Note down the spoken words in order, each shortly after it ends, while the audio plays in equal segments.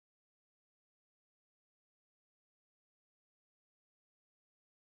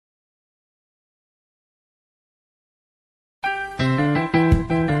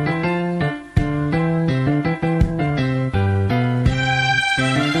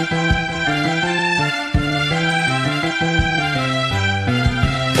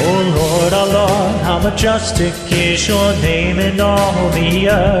our Lord, how majestic is your name in all the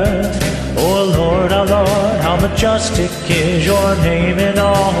earth. Oh Lord, our Lord, how majestic is your name in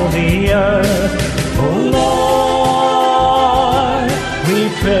all the earth. Oh Lord, we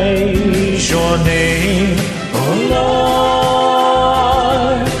praise your name. Oh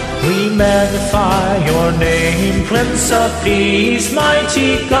Lord, we magnify your name. Prince of Peace,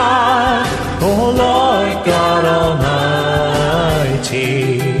 mighty God, oh Lord God Almighty.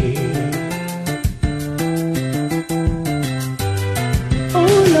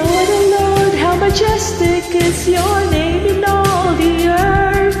 Majestic is your name in all the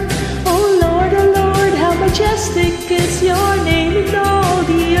earth. Oh Lord, how majestic is your name in all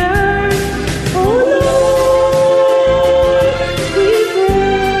the earth. Oh Lord, we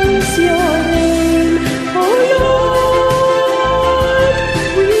praise your name. Oh Lord,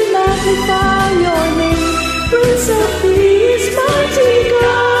 we magnify your name. Prince of Peace, mighty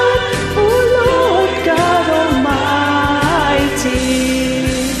God, oh Lord God Almighty.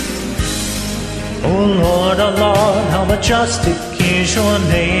 Oh Lord, our Lord, how majestic is your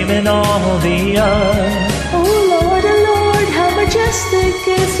name in all the earth. Oh Lord, how majestic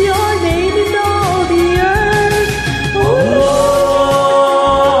is your name in all the earth. Oh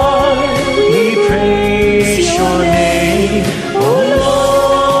Lord, we praise your name. Oh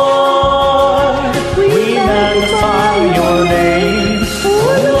Lord, we magnify your name. Oh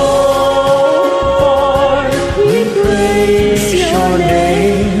Lord, we praise your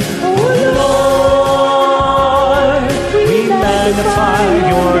name. Magnify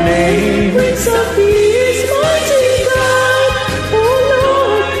your name. Prince of Peace, mighty God, oh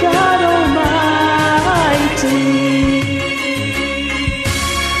Lord God Almighty.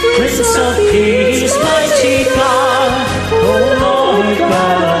 Prince of Peace, mighty God, oh Lord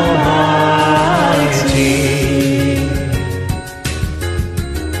God Almighty.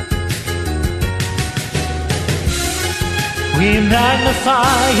 We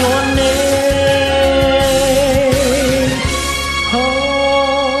magnify your name.